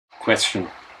Question: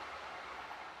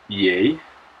 yay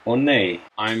or nay?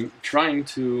 I'm trying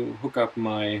to hook up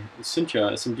my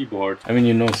Zynthia SMD board. I mean,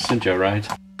 you know Zynthia, right?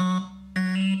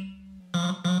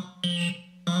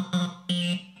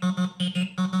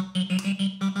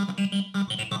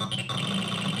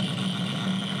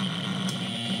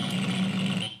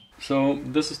 So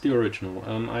this is the original.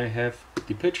 I have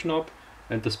the pitch knob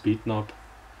and the speed knob.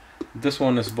 This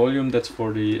one is volume, that's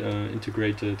for the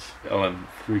integrated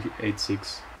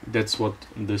LM386. That's what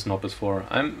this knob is for.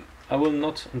 I will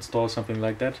not install something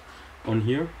like that on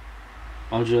here.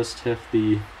 I'll just have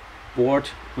the board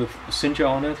with Zynthia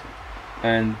on it,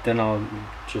 and then I'll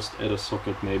just add a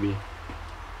socket maybe.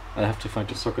 I'll have to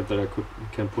find a socket that I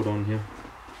can put on here.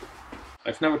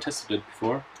 I've never tested it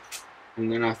before,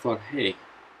 and then I thought, hey,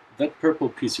 that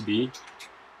purple PCB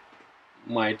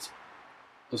might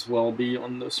as well be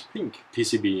on this pink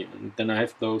PCB, and then I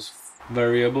have those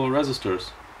variable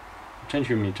resistors,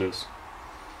 potentiometers,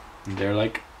 and they're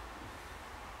like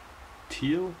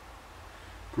teal,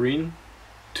 green,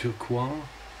 turquoise,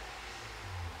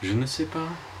 je ne sais pas.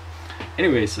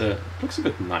 Anyways, looks a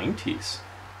bit 90s.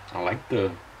 I like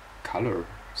the color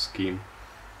scheme.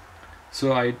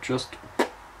 So I just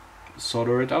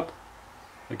solder it up.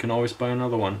 I can always buy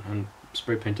another one and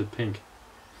spray paint it pink.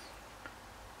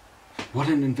 What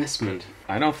an investment.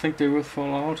 I don't think they will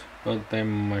fall out, but they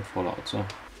might fall out, so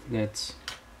let's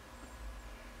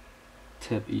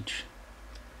tap each.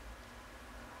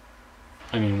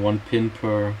 I mean, 1 pin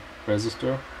per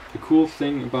resistor. The cool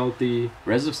thing about the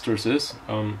resistors is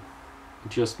it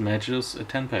just matches a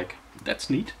 10-pack. That's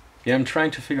neat. Yeah, I'm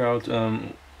trying to figure out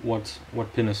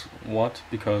what pin is what,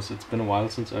 because it's been a while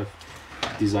since I've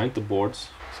designed the boards.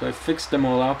 So I fixed them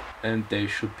all up and they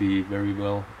should be very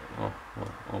well,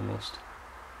 almost.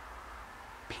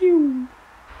 Pew!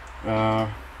 Oh,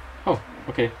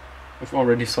 okay. I've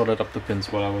already soldered up the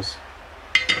pins while I was...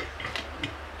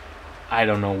 I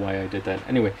don't know why I did that.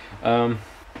 Anyway,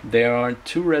 there are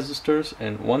 2 resistors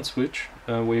and 1 switch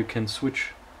where you can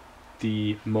switch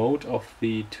the mode of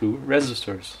the 2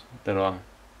 resistors that are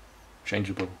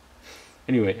changeable.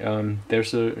 Anyway,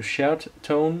 there's a shared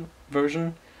tone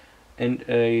version and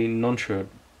a non-shared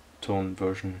tone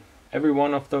version. Every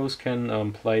one of those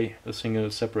can play a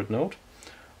single separate note,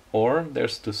 or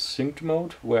there's the synced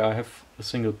mode where I have a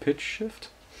single pitch shift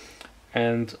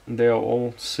and they are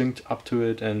all synced up to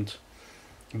it and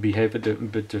behave a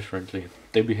bit differently.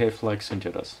 They behave like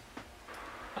Zynthia does.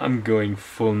 I'm going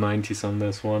full 90s on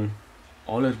this one.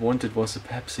 All it wanted was a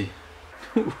Pepsi.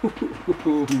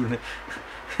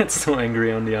 It's so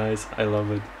angry on the eyes. I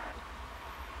love it.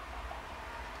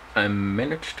 I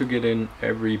managed to get in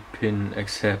every pin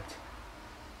except...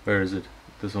 Where is it?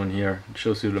 This one here. It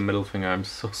shows you the middle finger. I'm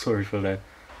so sorry for that.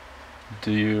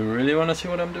 Do you really want to see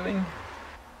what I'm doing?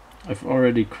 I've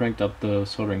already cranked up the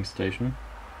soldering station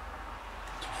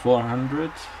to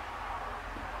 400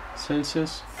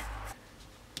 Celsius.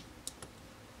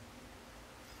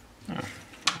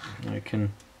 I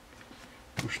can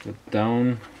push that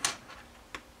down.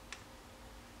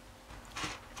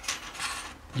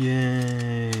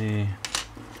 Yay!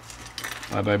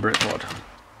 Bye bye breadboard.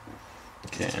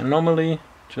 Okay, and normally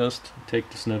just take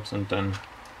the snips and then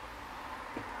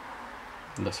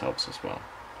this helps as well.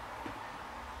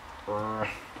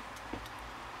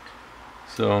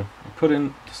 So I put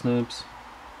in the snips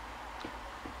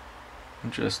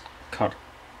and just cut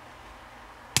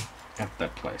at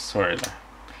that place. Sorry,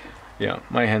 yeah,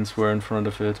 my hands were in front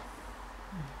of it,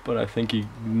 but I think you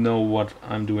know what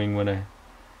I'm doing when I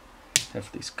have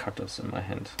these cutters in my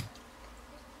hand.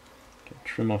 Okay,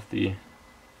 trim off the...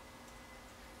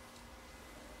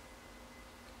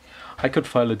 I could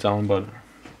file it down, but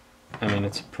I mean,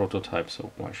 it's a prototype,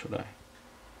 so why should I?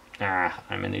 Ah,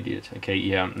 I'm an idiot. Okay,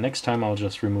 yeah, next time I'll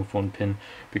just remove 1 pin,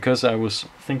 because I was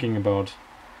thinking about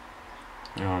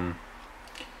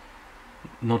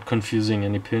not confusing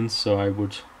any pins, so I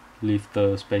would leave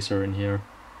the spacer in here.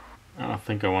 I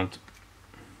think I want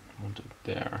it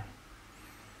there.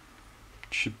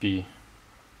 It should be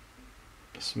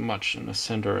as much in the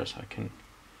center as I can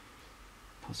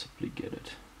possibly get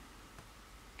it.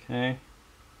 Okay.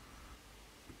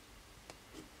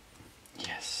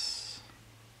 Yes.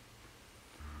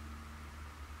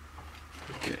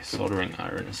 Okay, soldering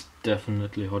iron is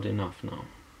definitely hot enough now.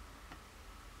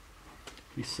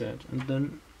 Reset, and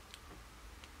then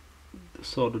the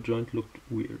solder joint looked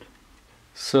weird.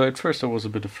 So at first I was a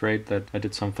bit afraid that I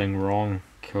did something wrong,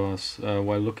 because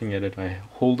while looking at it I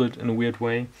hold it in a weird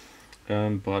way,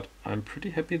 but I'm pretty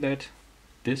happy that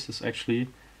this is actually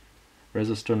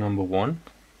resistor number 1,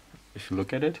 if you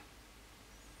look at it,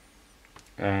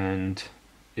 and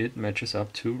it matches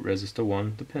up to resistor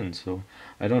 1, the pin. So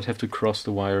I don't have to cross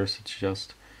the wires, it's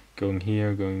just going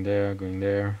here, going there, going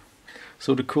there.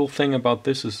 So the cool thing about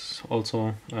this is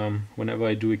also whenever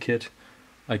I do a kit,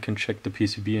 I can check the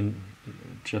PCB and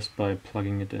just by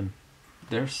plugging it in.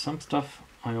 There's some stuff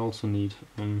I also need,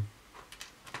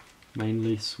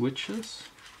 mainly switches.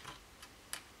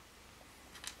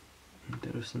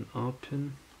 There's an R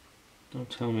pin. Don't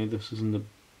tell me this isn't the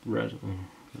red. Oh.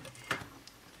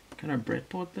 Can I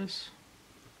breadboard this?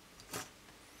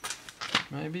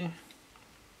 Maybe?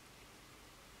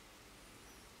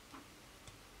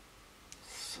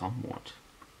 Somewhat.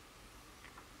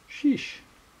 Sheesh.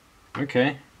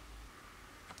 Okay.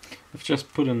 I've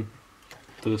just put in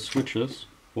the switches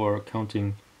for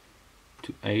counting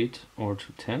to 8 or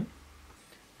to 10.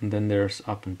 And then there's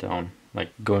up and down,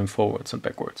 like going forwards and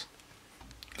backwards.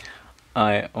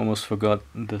 I almost forgot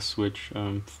the switch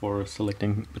for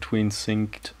selecting between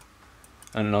synced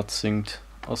and not synced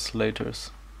oscillators.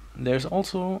 There's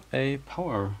also a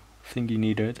power thingy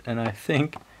needed, and I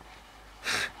think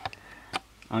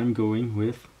I'm going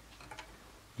with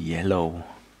yellow.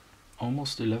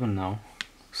 Almost 11 now,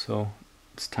 so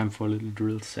it's time for a little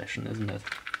drill session, isn't it?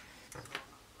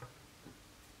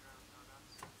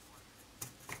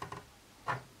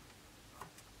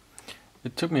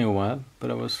 It took me a while,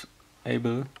 but I was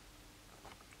able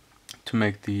to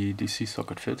make the DC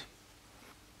socket fit.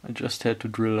 I just had to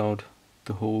drill out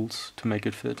the holes to make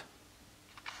it fit.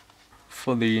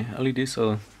 For the LEDs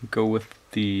I'll go with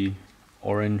the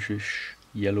orangish,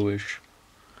 yellowish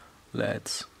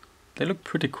LEDs. They look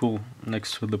pretty cool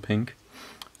next to the pink.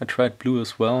 I tried blue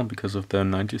as well because of the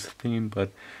 90s theme, but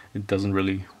it doesn't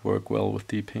really work well with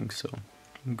the pink, so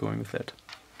I'm going with that.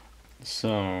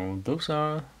 So those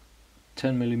are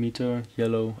 10mm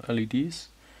yellow LEDs,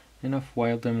 and I've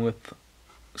wired them with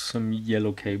some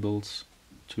yellow cables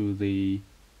to the...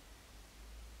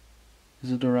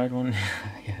 Is it the right one?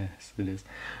 Yes, it is.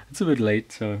 It's a bit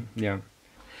late, so yeah.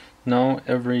 Now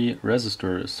every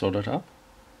resistor is soldered up,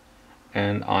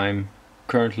 and I'm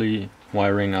currently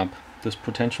wiring up this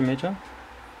potentiometer.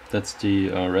 That's the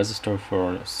resistor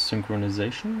for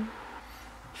synchronization.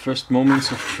 First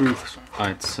moments of truth,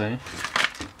 I'd say.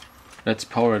 Let's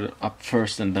power it up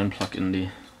first and then plug in the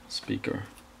speaker.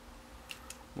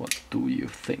 What do you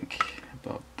think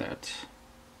about that?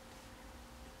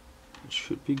 It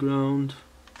should be ground.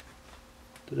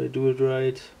 Did I do it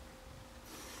right?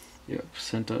 Yep,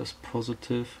 center is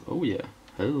positive. Oh yeah,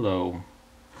 hello.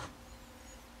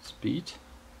 Speed.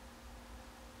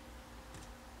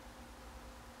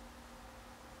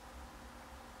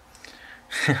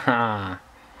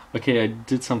 Okay, I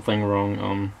did something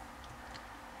wrong.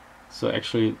 So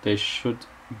actually they should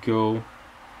go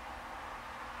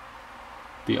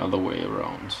the other way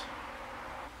around.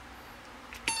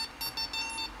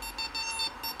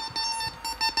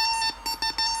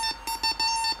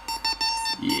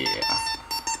 Yeah.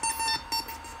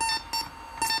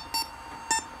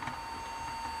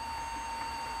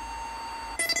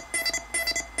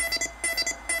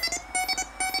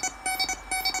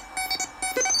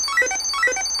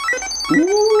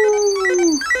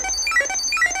 Ooh.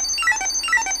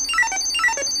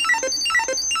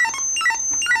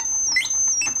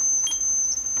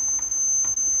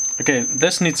 Okay,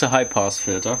 this needs a high pass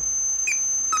filter.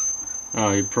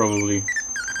 Oh, you're probably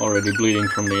already bleeding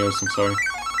from the ears, I'm sorry.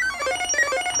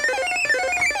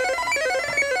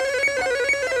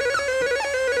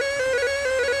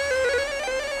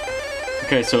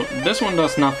 Okay, so this one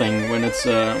does nothing when it's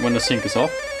when the sync is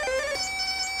off.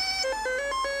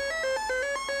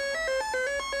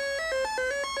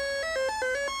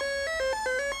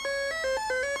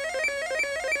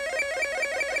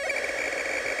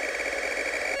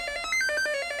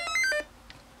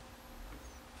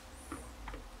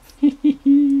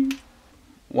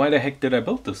 Why the heck did I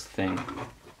build this thing?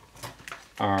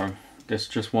 There's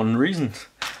just one reason.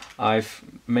 I've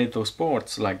made those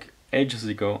boards like ages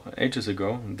ago.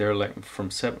 They're like from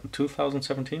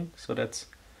 2017, so that's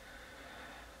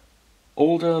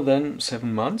older than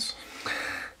 7 months.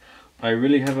 I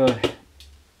really have a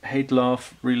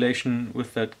hate-love relation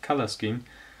with that color scheme.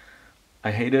 I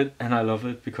hate it and I love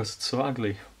it because it's so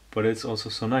ugly, but it's also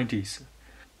so 90s.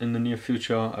 In the near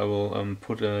future I will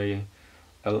put a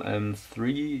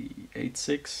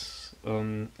LM386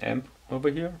 amp over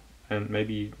here and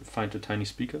maybe find a tiny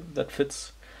speaker that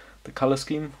fits the color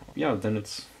scheme. Yeah, then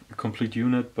it's a complete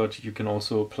unit, but you can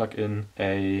also plug in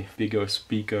a bigger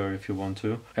speaker if you want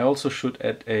to. I also should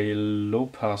add a low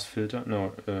pass filter,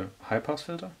 no, high pass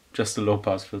filter? Just a low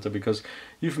pass filter, because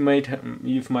you might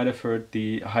have heard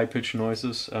the high pitch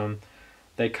noises.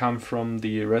 they come from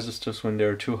the resistors when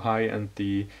they're too high and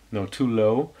too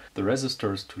low. The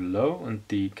resistor is too low and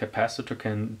the capacitor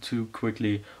can too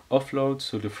quickly offload,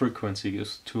 so the frequency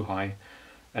is too high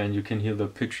and you can hear the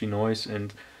pitchy noise,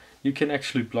 and you can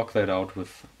actually block that out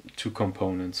with two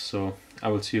components, so I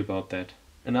will see about that.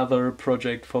 Another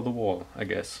project for the wall, I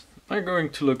guess. They're going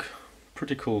to look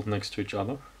pretty cool next to each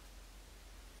other.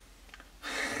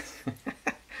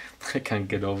 I can't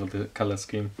get over the color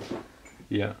scheme.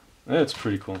 Yeah, that's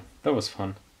pretty cool. That was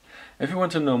fun. If you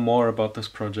want to know more about this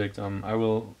project, I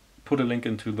will put a link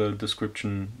into the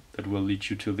description that will lead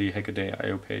you to the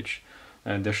Hackaday.io page,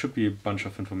 and there should be a bunch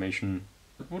of information.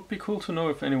 It would be cool to know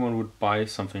if anyone would buy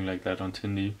something like that on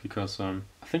Tindy, because I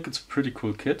think it's a pretty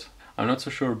cool kit. I'm not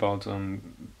so sure about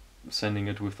sending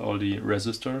it with all the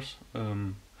resistors.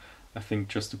 I think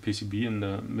just the PCB in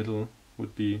the middle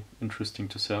would be interesting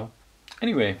to sell.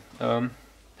 Anyway,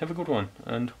 have a good one,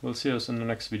 and we'll see us in the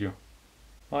next video.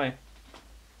 Bye!